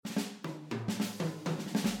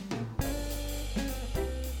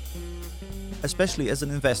especially as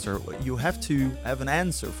an investor, you have to have an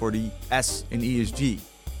answer for the S in ESG.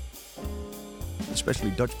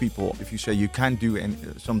 Especially Dutch people, if you say you can't do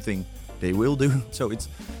something, they will do. So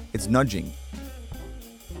it's nudging.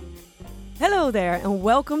 Hello there and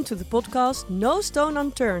welcome to the podcast No Stone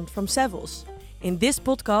Unturned from Savills. In this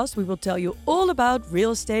podcast we will tell you all about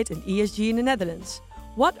real estate and ESG in the Netherlands.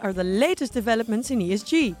 What are the latest developments in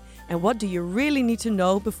ESG? And what do you really need to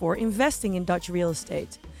know before investing in Dutch real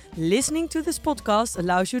estate? Listening to this podcast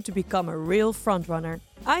allows you to become a real frontrunner.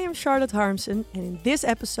 I am Charlotte Harmsen and in this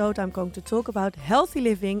episode I'm going to talk about healthy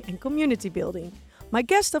living and community building. My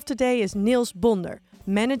guest of today is Niels Bonder,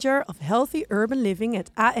 Manager of Healthy Urban Living at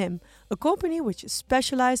AM, a company which is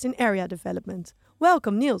specialized in area development.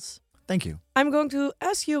 Welcome, Niels. Thank you. I'm going to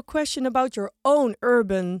ask you a question about your own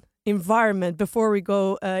urban environment before we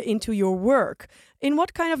go into your work. In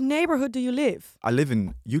what kind of neighborhood do you live? I live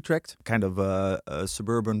in Utrecht, kind of a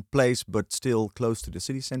suburban place, but still close to the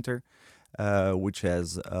city center, which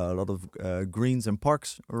has a lot of greens and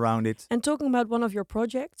parks around it. And talking about one of your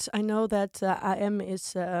projects, I know that AM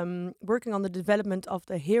is working on the development of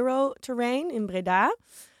the Hero terrain in Breda.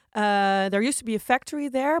 There used to be a factory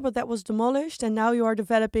there, but that was demolished. And now you are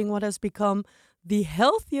developing what has become the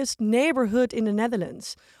healthiest neighborhood in the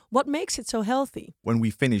Netherlands. What makes it so healthy? When we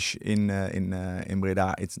finish in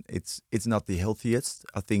Breda, it's not the healthiest.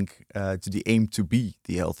 I think it's the aim to be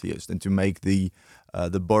the healthiest and to make the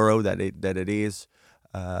borough that it is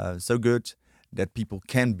so good that people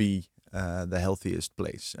can be the healthiest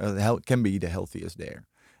place. Can be the healthiest there.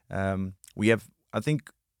 I think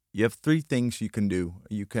you have three things you can do.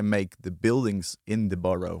 You can make the buildings in the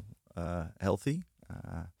borough healthy.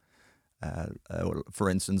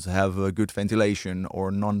 For instance, have good ventilation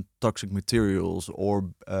or non-toxic materials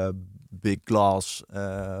or big glass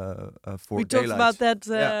for we daylight. talked about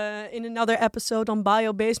that in another episode on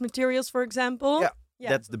bio-based materials, for example. Yeah,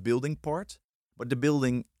 that's the building part. But the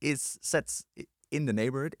building sets in the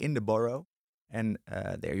neighborhood, in the borough. And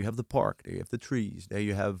there you have the park, there you have the trees, there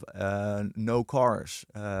you have no cars.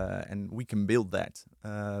 And we can build that.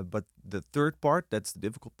 But the third part, that's the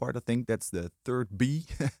difficult part, I think. That's the third B.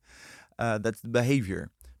 That's the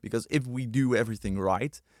behavior. Because if we do everything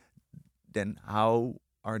right, then how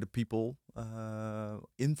are the people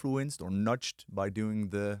influenced or nudged by doing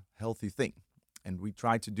the healthy thing? And we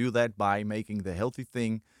try to do that by making the healthy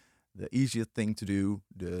thing the easiest thing to do,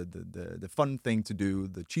 the fun thing to do,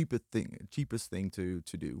 the cheapest thing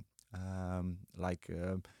to do, like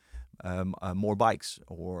more bikes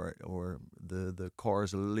or the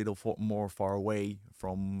cars a little more far away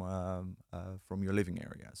from your living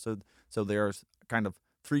area. So there's kind of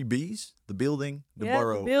three B's: the building, the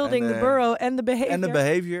borough, the borough, and the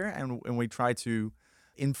behavior. And we try to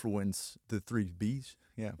influence the three B's.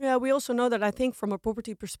 Yeah, we also know that I think from a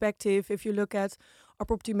property perspective, if you look at our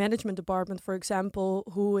property management department, for example,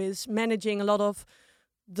 who is managing a lot of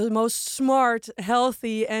the most smart,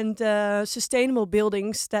 healthy and sustainable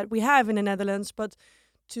buildings that we have in the Netherlands, but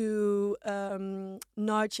to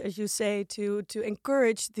nudge, as you say, to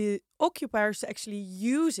encourage the occupiers to actually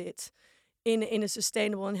use it in a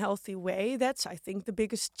sustainable and healthy way, that's, I think, the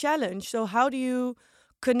biggest challenge. So how do you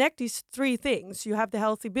connect these three things? You have the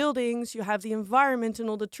healthy buildings, you have the environment and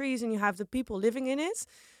all the trees, and you have the people living in it.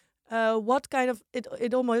 What kind of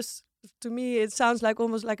it almost, to me, it sounds like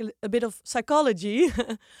almost like a bit of psychology.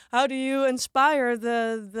 How do you inspire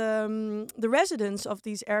the residents of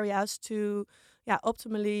these areas to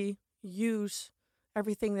optimally use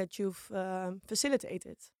everything that you've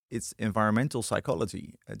facilitated? It's environmental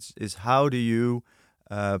psychology. It's how do you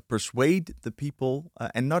persuade the people,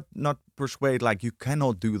 and not persuade like you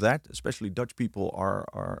cannot do that. Especially Dutch people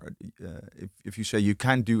are if you say you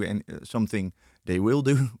can't do something, they will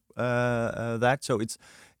do that. So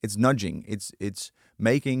it's nudging. It's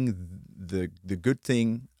making the good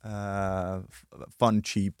thing fun,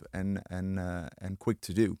 cheap, and quick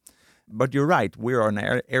to do. But you're right. We're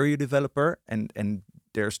an area developer, and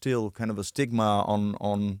there's still kind of a stigma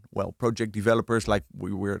on project developers, like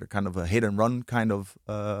we're the kind of a hit and run kind of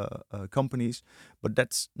companies, but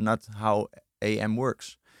that's not how AM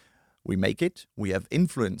works. We make it, we have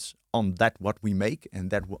influence on what we make,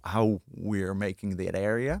 and how we're making that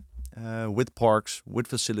area with parks, with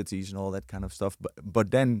facilities and all that kind of stuff.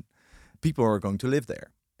 But then people are going to live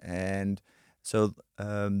there, and so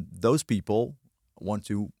those people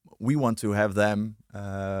we want to have them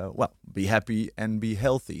be happy and be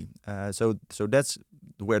healthy. So that's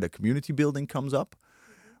where the community building comes up.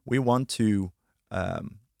 We want to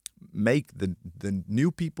make the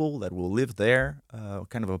new people that will live there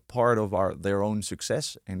kind of a part of their own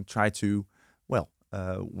success, and try to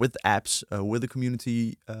with apps, with a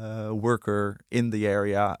community worker in the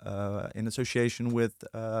area, in association with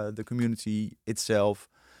the community itself.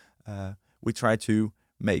 We try to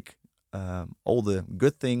make all the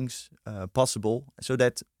good things possible so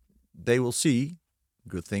that they will see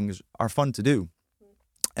good things are fun to do.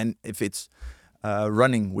 And if it's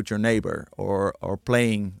running with your neighbor or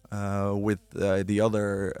playing with the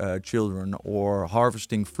other children or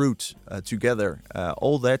harvesting fruit together,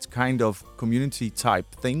 all that kind of community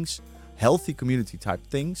type things, healthy community type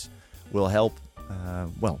things, will help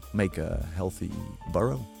make a healthy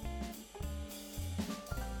borough.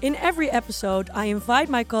 In every episode, I invite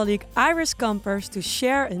my colleague Iris Kampers to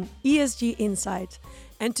share an ESG insight.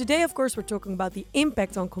 And today, of course, we're talking about the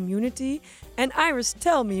impact on community. And Iris,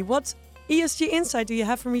 tell me, what ESG insight do you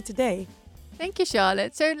have for me today? Thank you,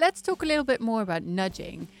 Charlotte. So let's talk a little bit more about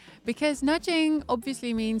nudging, because nudging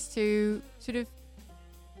obviously means to sort of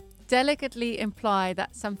delicately imply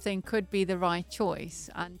that something could be the right choice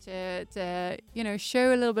and to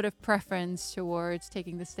show a little bit of preference towards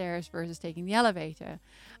taking the stairs versus taking the elevator.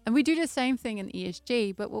 And we do the same thing in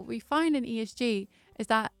ESG, but what we find in ESG is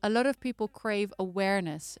that a lot of people crave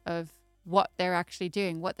awareness of what they're actually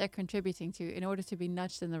doing, what they're contributing to in order to be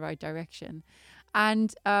nudged in the right direction.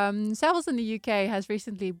 And Savills in the UK has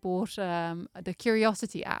recently bought the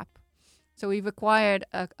Curiosity app. So we've acquired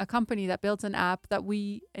a company that built an app that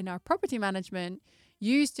we, in our property management,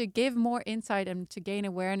 use to give more insight and to gain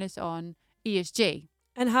awareness on ESG.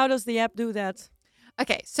 And how does the app do that?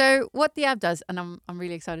 Okay, so what the app does, and I'm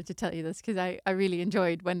really excited to tell you this because I really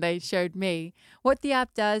enjoyed when they showed me. What the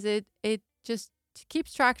app does, it just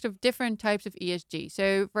keeps track of different types of ESG.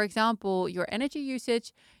 So, for example, your energy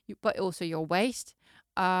usage, but also your waste,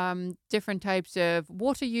 different types of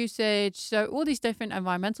water usage, so all these different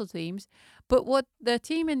environmental themes. But what the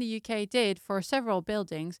team in the UK did for several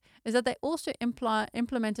buildings is that they also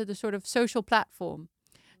implemented a sort of social platform.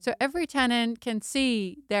 So every tenant can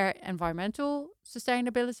see their environmental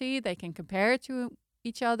sustainability. They can compare it to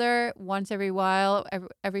each other once every while.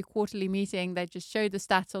 Every quarterly meeting, they just show the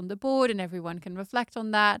stats on the board and everyone can reflect on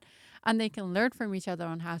that. And they can learn from each other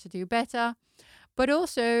on how to do better. But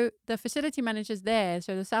also the facility managers there,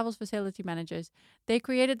 so the Savills facility managers, they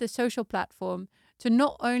created the social platform to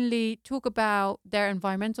not only talk about their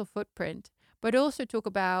environmental footprint, but also talk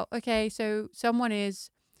about, okay, so someone is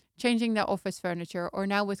changing their office furniture, or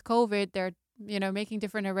now with COVID, they're, making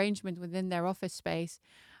different arrangements within their office space.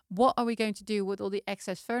 What are we going to do with all the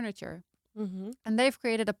excess furniture? Mm-hmm. And they've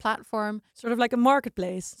created a platform. Sort of like a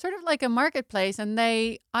marketplace. And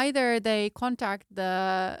they contact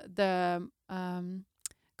the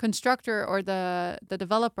constructor or the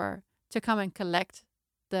developer to come and collect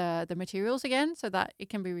the materials again so that it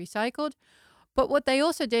can be recycled. But what they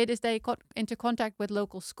also did is they got into contact with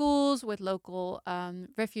local schools, with local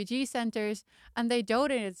refugee centers, and they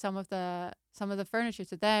donated some of the furniture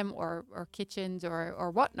to them or kitchens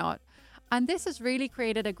or whatnot. And this has really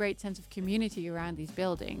created a great sense of community around these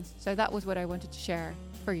buildings. So that was what I wanted to share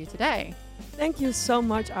for you today. Thank you so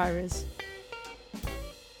much, Iris.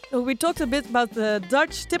 So we talked a bit about the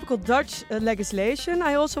typical Dutch legislation.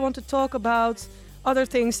 I also want to talk about other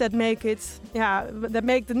things that make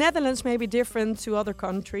the Netherlands maybe different to other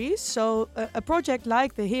countries. So a project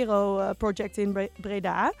like the Hero project in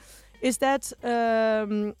Breda, is that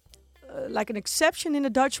like an exception in the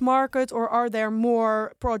Dutch market, or are there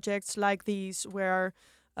more projects like these where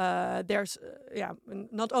there's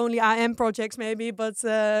not only AM projects maybe, but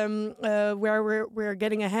where we're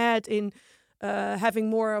getting ahead in having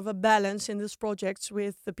more of a balance in these projects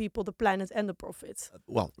with the people, the planet, and the profit?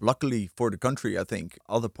 Well, luckily for the country, I think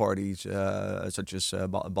other parties such as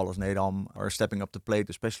Ballers Nedam are stepping up the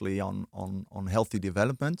plate, especially on healthy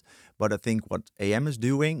development. But I think what AM is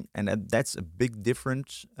doing, and that's a big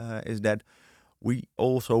difference, is that we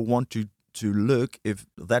also want to look if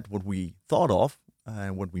that what we thought of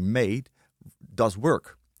and what we made does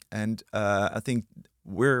work. And I think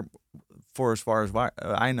we're, for as far as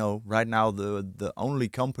I know, right now the only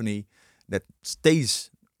company that stays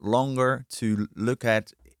longer to look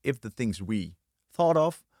at if the things we thought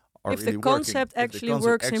of are if really the concept working.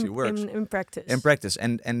 actually works in practice. In practice,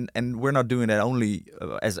 and we're not doing that only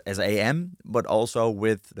as AM, but also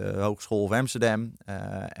with the Hogeschool of Amsterdam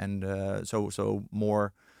and so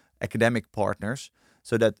more academic partners.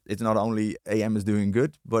 So that it's not only AM is doing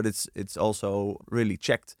good, but it's also really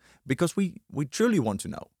checked, because we truly want to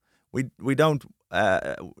know. We don't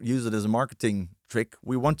use it as a marketing trick.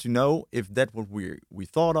 We want to know if that what we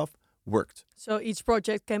thought of worked. So each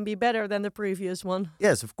project can be better than the previous one.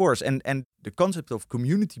 Yes, of course. And the concept of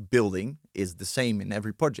community building is the same in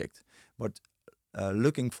every project. But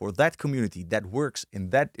looking for that community that works in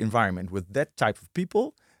that environment with that type of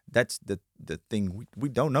people. That's the thing we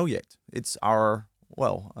don't know yet. It's our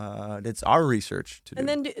that's our research to And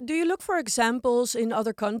do. then do you look for examples in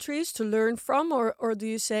other countries to learn from, or do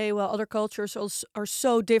you say, well, other cultures are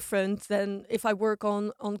so different, then if I work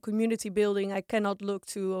on community building, I cannot look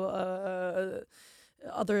to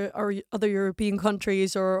other European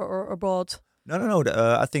countries or abroad? No.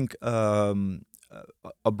 I think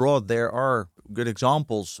abroad there are good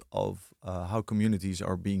examples of how communities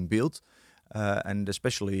are being built. And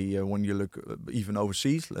especially when you look even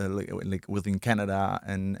overseas, like within Canada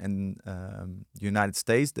and the United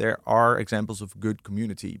States, there are examples of good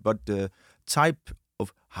community. But the type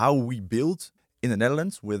of how we build in the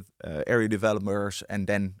Netherlands with area developers and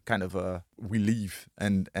then kind of we leave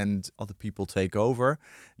and other people take over,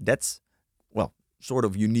 that's sort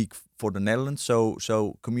of unique for the Netherlands.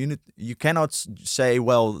 So community, you cannot say,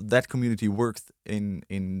 well, that community worked in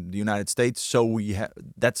the United States, so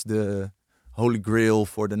that's the holy grail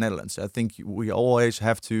for the Netherlands. I think we always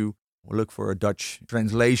have to look for a Dutch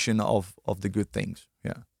translation of the good things.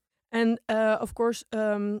 Yeah. And of course,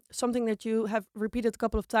 something that you have repeated a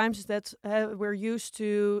couple of times is that we're used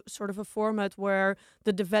to sort of a format where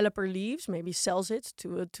the developer leaves, maybe sells it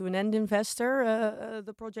to an end investor,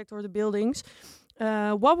 the project or the buildings.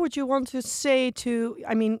 What would you want to say to?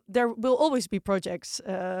 I mean, there will always be projects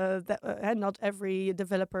that not every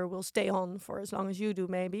developer will stay on for as long as you do,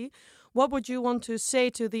 maybe. What would you want to say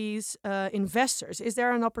to these investors? Is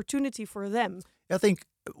there an opportunity for them? I think,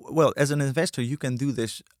 well, as an investor, you can do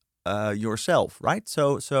this yourself, right?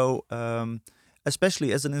 So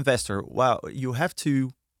especially as an investor, you have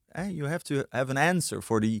to have an answer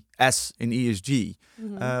for the S in ESG.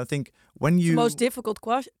 I think when you it's the most difficult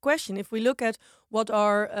question. If we look at what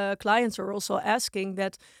our clients are also asking,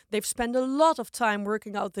 that they've spent a lot of time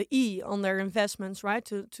working out the E on their investments, right?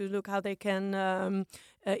 To look how they can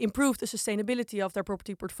improve the sustainability of their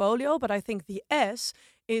property portfolio. But I think the S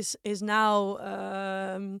is now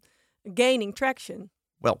gaining traction.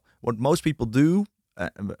 Well, what most people do,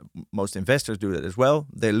 most investors do that as well.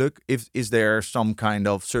 They look is there some kind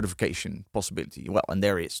of certification possibility? Well, and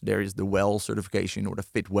there is the WELL certification or the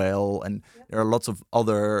FitWell, and there are lots of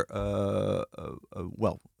other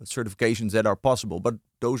certifications that are possible, but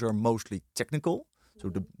those are mostly technical. So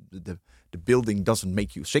the building doesn't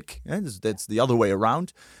make you sick. That's the other way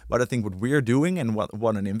around. But I think what we're doing and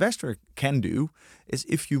what an investor can do is,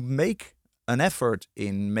 if you make an effort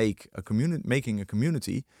in making a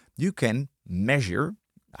community, you can measure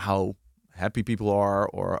how happy people are,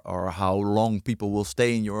 or how long people will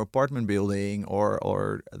stay in your apartment building,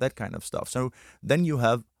 or that kind of stuff. So then you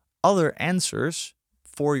have other answers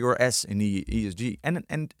for your S in ESG,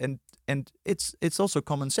 and it's also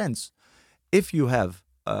common sense. If you have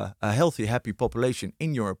a healthy, happy population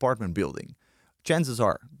in your apartment building, chances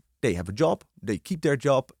are they have a job, they keep their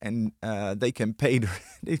job, and they can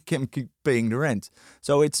keep paying the rent.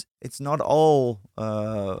 So it's not all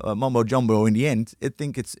mumbo jumbo in the end. I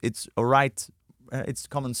think it's all right. It's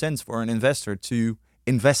common sense for an investor to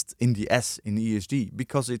invest in the S in ESG,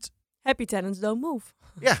 because it's happy tenants don't move.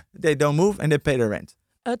 Yeah, they don't move and they pay their rent.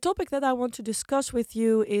 A topic that I want to discuss with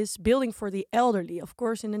you is building for the elderly. Of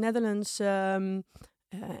course, in the Netherlands and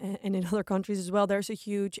in other countries as well, there's a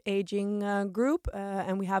huge aging group,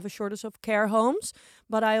 and we have a shortage of care homes.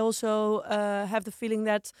 But I also have the feeling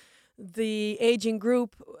that the aging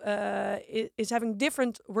group is having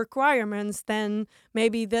different requirements than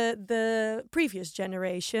maybe the previous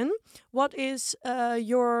generation. What is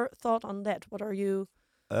your thought on that? What are you?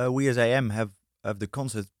 We as AM have the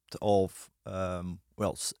concept of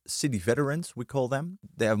city veterans, we call them.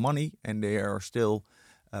 They have money and they are still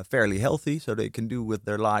fairly healthy, so they can do with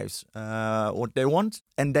their lives what they want.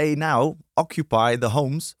 And they now occupy the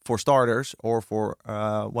homes for starters, or for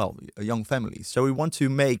young families. So we want to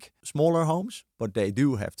make smaller homes, but they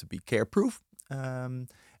do have to be care-proof.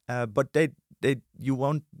 But you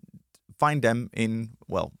won't find them in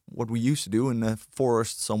what we used to do in the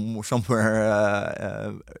forest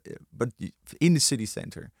somewhere, but in the city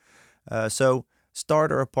center. So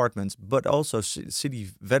starter apartments, but also city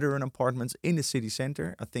veteran apartments in the city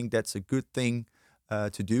center. I think that's a good thing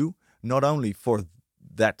to do, not only for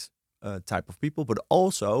that type of people, but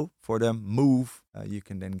also for the move you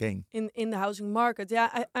can then gain in the housing market.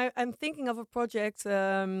 Yeah, I'm thinking of a project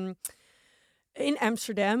in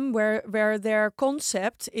Amsterdam where their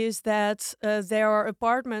concept is that there are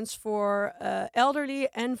apartments for elderly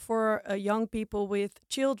and for young people with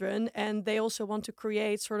children, and they also want to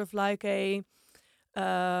create sort of like a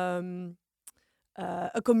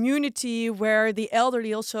a community where the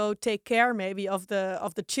elderly also take care maybe of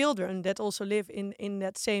the children that also live in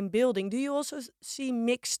that same building. Do you also see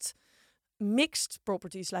mixed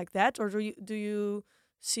properties like that, or do you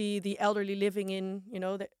see the elderly living in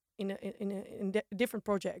different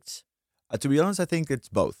projects? To be honest, I think it's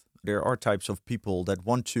both. There are types of people that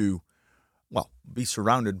want to, well, be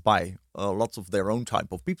surrounded by lots of their own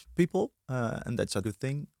type of people, and that's a good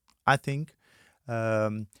thing, I think.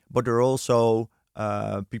 But there are also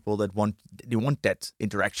people that want that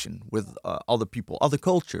interaction with other people, other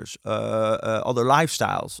cultures, other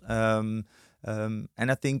lifestyles.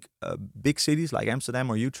 And I think big cities like Amsterdam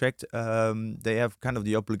or Utrecht, they have kind of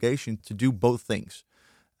the obligation to do both things.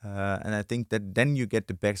 And I think that then you get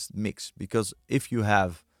the best mix, because if you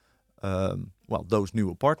have those new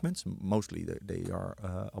apartments, mostly they are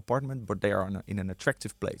apartment, but they are in an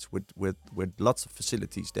attractive place with lots of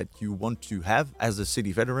facilities that you want to have as a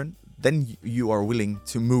city veteran, then you are willing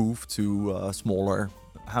to move to a smaller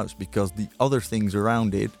house, because the other things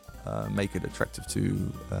around it make it attractive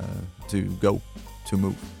to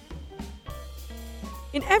move.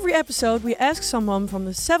 In every episode, we ask someone from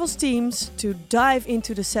the Savills teams to dive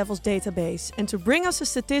into the Savills database and to bring us a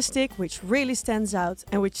statistic which really stands out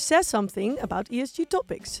and which says something about ESG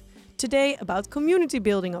topics. Today, about community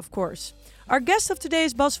building, of course. Our guest of today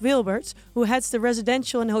is Bas Wilberts, who heads the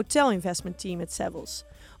residential and hotel investment team at Savills.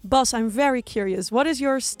 Bas, I'm very curious. What is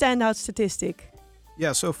your standout statistic?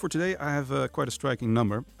 Yeah, so for today, I have quite a striking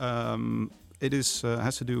number. It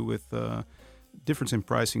has to do with difference in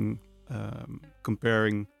pricing.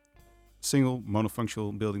 Comparing single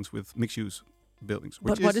monofunctional buildings with mixed-use buildings.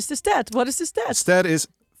 But what is the stat? What is the stat? The stat is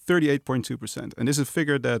 38.2%. And this is a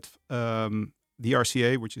figure that the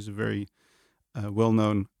RCA, which is a very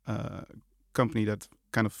well-known company that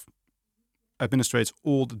kind of administrates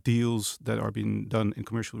all the deals that are being done in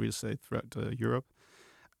commercial real estate throughout Europe.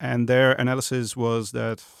 And their analysis was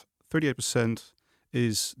that 38%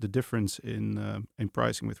 is the difference in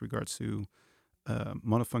pricing with regards to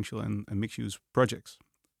monofunctional and mixed-use projects.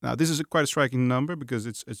 Now, this is quite a striking number because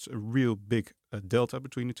it's a real big delta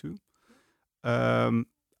between the two.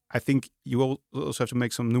 I think you also have to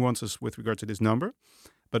make some nuances with regard to this number,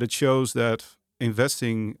 but it shows that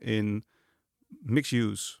investing in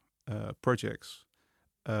mixed-use projects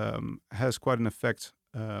has quite an effect,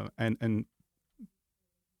 and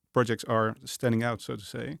projects are standing out, so to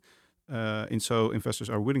say, and so investors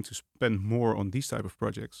are willing to spend more on these type of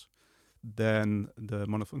projects than the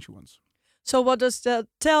monofunctional ones. So what does that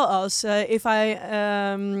tell us? If I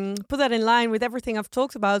put that in line with everything I've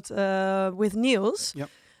talked about with Niels, yep.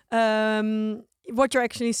 What you're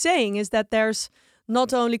actually saying is that there's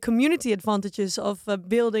not only community advantages of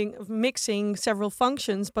mixing several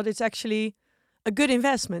functions, but it's actually a good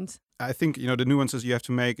investment. I think the nuances you have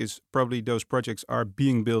to make is probably those projects are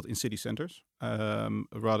being built in city centers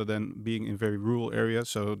rather than being in very rural areas.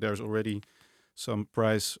 So there's already some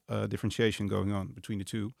price differentiation going on between the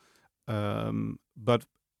two. But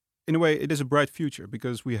in a way, it is a bright future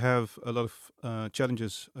because we have a lot of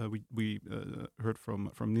challenges. We heard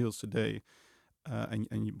from Niels today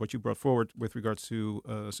and what you brought forward with regards to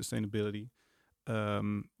sustainability,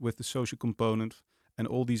 with the social component. And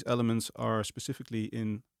all these elements are specifically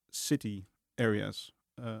in city areas,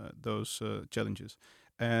 those challenges.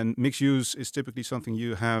 And mixed use is typically something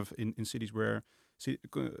you have in cities where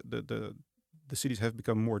the cities have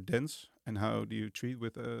become more dense, and how do you treat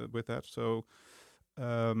with that? So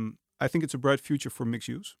I think it's a bright future for mixed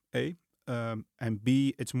use, A, and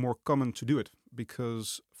B, it's more common to do it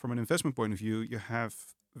because from an investment point of view, you have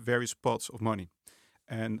various pots of money,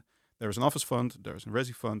 and there's an office fund, there's a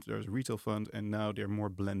resi fund, there's a retail fund, and now they're more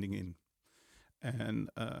blending in. And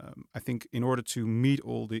I think in order to meet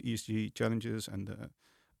all the ESG challenges and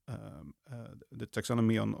the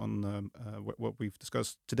taxonomy on what we've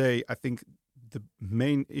discussed today, I think the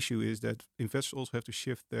main issue is that investors also have to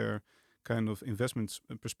shift their kind of investment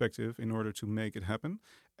perspective in order to make it happen.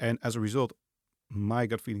 And as a result, my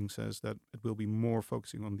gut feeling says that it will be more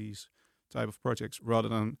focusing on these type of projects rather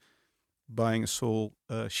than buying a sole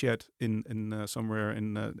shed in somewhere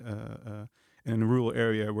in a rural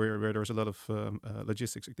area where there's a lot of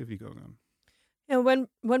logistics activity going on. And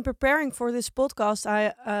when preparing for this podcast,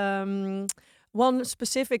 I one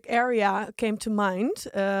specific area came to mind,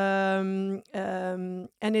 and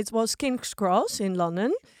it was King's Cross in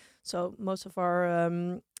London. So most of our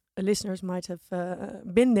listeners might have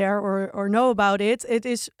been there or know about it. It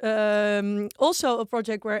is also a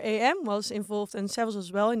project where AM was involved and Savills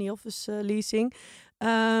as well in the office leasing.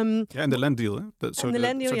 And the land deal.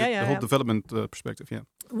 The whole development perspective, yeah.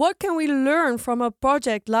 What can we learn from a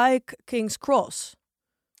project like King's Cross?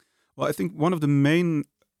 Well, I think one of the main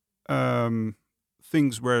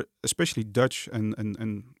things where especially Dutch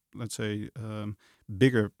and let's say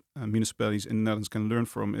bigger municipalities in the Netherlands can learn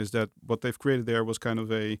from is that what they've created there was kind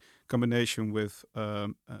of a combination with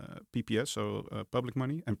PPS, so public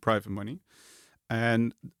money and private money.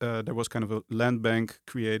 And there was kind of a land bank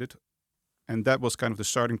created. And that was kind of the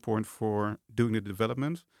starting point for doing the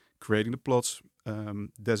development, creating the plots,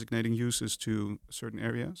 designating uses to certain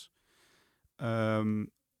areas.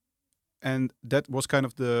 And that was kind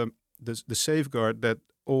of the safeguard that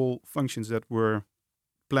all functions that were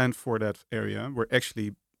planned for that area were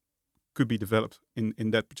actually could be developed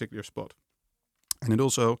in that particular spot. And it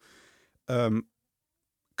also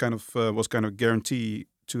was kind of guarantee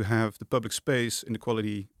to have the public space in the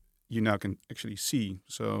quality you now can actually see.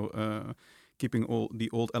 So keeping all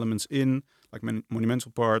the old elements in, like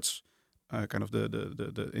monumental parts, kind of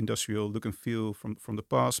the industrial look and feel from the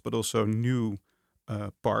past, but also new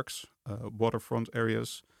parks, waterfront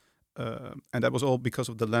areas. And that was all because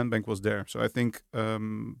of the land bank was there. So I think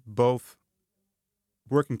both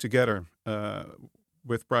working together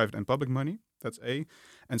with private and public money, that's A.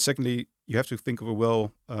 And secondly, you have to think of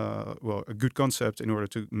a good concept in order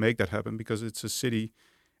to make that happen, because it's a city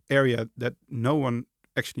area that no one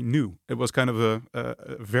actually knew. It was kind of a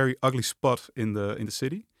very ugly spot in the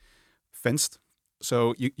city, fenced.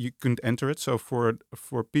 So you couldn't enter it. So for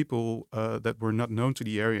people that were not known to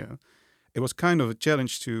the area, it was kind of a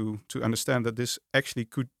challenge to understand that this actually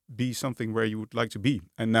could be something where you would like to be.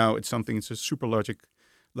 And now it's a super logic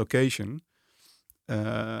location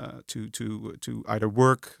to either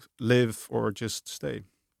work, live, or just stay.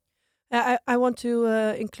 I want to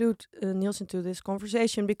include Niels into this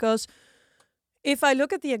conversation, because if I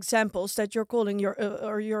look at the examples that you're calling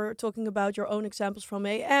you're talking about your own examples from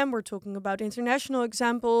AM, we're talking about international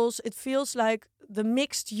examples, it feels like the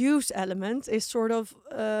mixed use element is sort of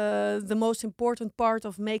the most important part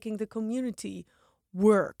of making the community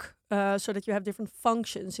work, so that you have different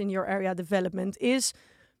functions in your area development. Is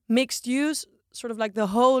mixed use sort of like the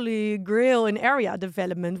holy grail in area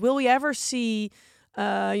development? Will we ever see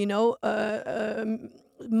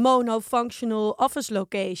monofunctional office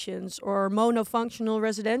locations or monofunctional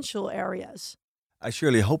residential areas? I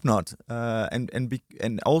surely hope not,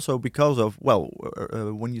 and also because of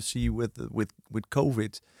when you see with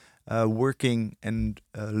COVID, working and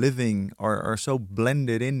living are so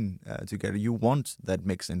blended in together. You want that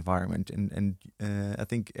mixed environment, and I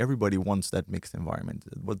think everybody wants that mixed environment.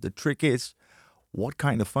 What the trick is, what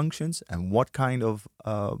kind of functions and what kind of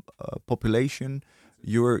population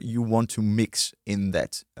you want to mix in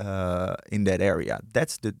that area.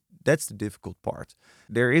 That's the difficult part.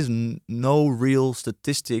 There is no real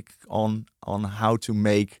statistic on how to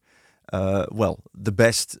make the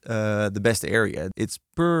best area. It's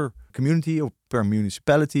per community or per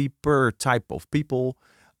municipality, per type of people,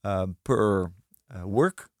 per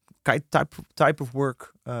work type of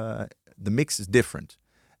work. The mix is different,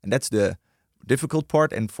 and that's the difficult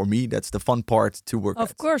part, and for me that's the fun part to work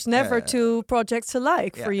of course, never two projects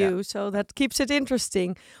alike for you, yeah. So that keeps it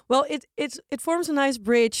interesting. Well, it forms a nice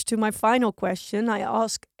bridge to my final question. I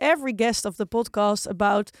ask every guest of the podcast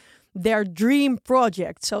about their dream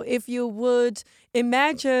project. So if you would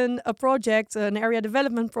imagine a project, an area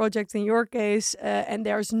development project in your case, and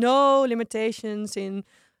there's no limitations in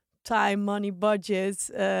time, money, budget,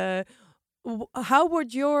 how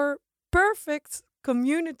would your perfect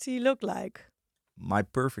community look like? My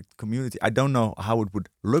perfect community, I don't know how it would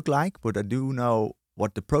look like, but I do know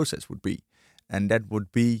what the process would be. And that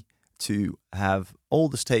would be to have all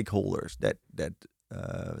the stakeholders that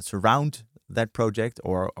surround that project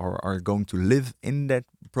or are going to live in that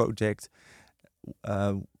project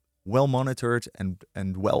well monitored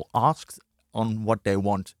and well asked on what they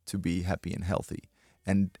want to be happy and healthy.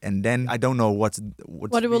 And then I don't know what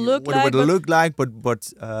it will look like,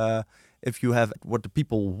 but if you have what the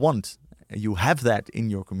people want, you have that in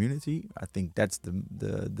your community. I think that's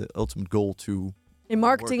the ultimate goal to. In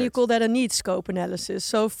marketing, you call that a need scope analysis.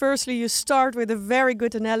 So firstly, you start with a very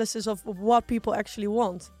good analysis of what people actually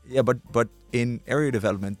want. Yeah, but in area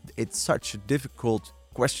development, it's such a difficult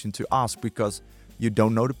question to ask because you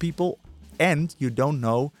don't know the people and you don't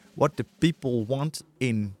know what the people want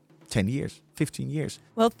in 10 years, 15 years.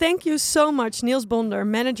 Well, thank you so much, Niels Bonder,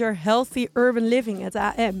 Manager Healthy Urban Living at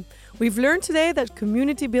AM. We've learned today that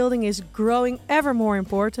community building is growing ever more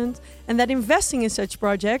important and that investing in such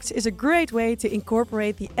projects is a great way to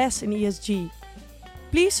incorporate the S in ESG.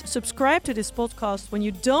 Please subscribe to this podcast when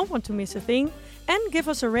you don't want to miss a thing and give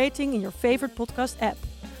us a rating in your favorite podcast app.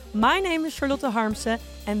 My name is Charlotte Harmsen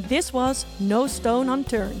and this was No Stone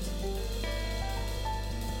Unturned.